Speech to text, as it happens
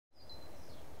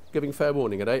giving fair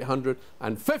warning at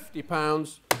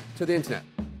 £850 to the internet.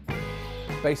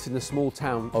 Based in the small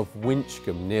town of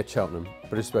Winchcombe near Cheltenham,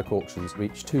 Bespoke auctions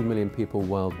reach 2 million people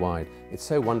worldwide. It's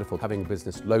so wonderful having a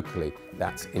business locally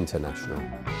that's international.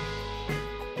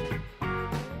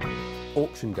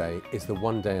 Auction day is the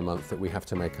one day a month that we have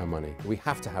to make our money. We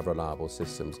have to have reliable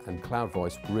systems, and Cloud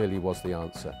Voice really was the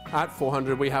answer. At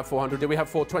 400, we have 400. Do we have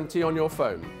 420 on your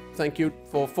phone? Thank you.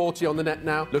 440 on the net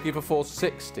now. Looking for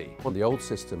 460. On the old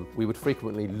system, we would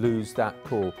frequently lose that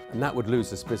call, and that would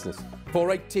lose us business.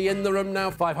 480 in the room now.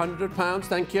 £500.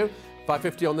 Thank you.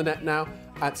 550 on the net now.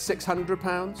 At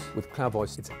 £600. With Cloud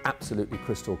Voice, it's absolutely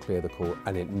crystal clear, the call,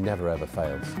 and it never ever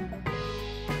fails.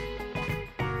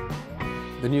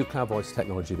 The new Cloud Voice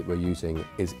technology that we're using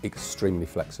is extremely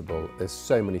flexible. There's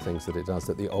so many things that it does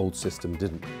that the old system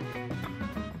didn't.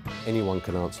 Anyone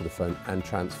can answer the phone and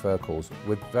transfer calls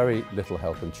with very little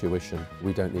help and tuition.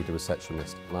 We don't need a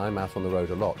receptionist. I'm out on the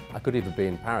road a lot. I could even be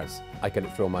in Paris. I get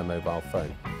it through on my mobile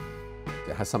phone.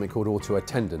 It has something called auto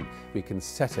attendant. We can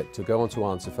set it to go onto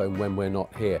answer phone when we're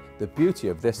not here. The beauty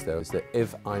of this though is that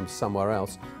if I'm somewhere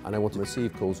else and I want to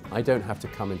receive calls, I don't have to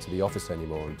come into the office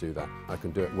anymore and do that. I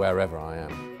can do it wherever I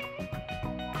am.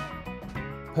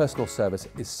 Personal service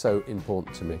is so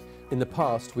important to me. In the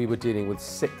past, we were dealing with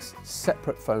 6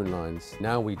 separate phone lines.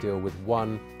 Now we deal with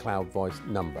one Cloud Voice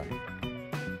number.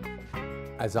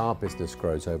 As our business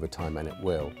grows over time, and it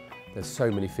will, there's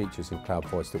so many features in Cloud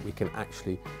Voice that we can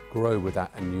actually grow with that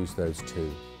and use those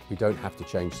too. We don't have to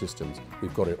change systems.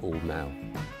 We've got it all now.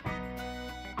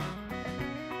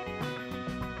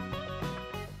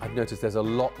 I've noticed there's a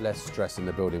lot less stress in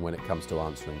the building when it comes to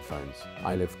answering phones.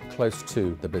 I live close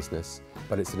to the business,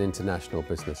 but it's an international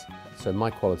business, so my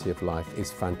quality of life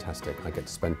is fantastic. I get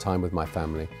to spend time with my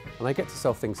family, and I get to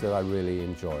sell things that I really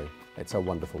enjoy. It's a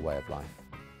wonderful way of life.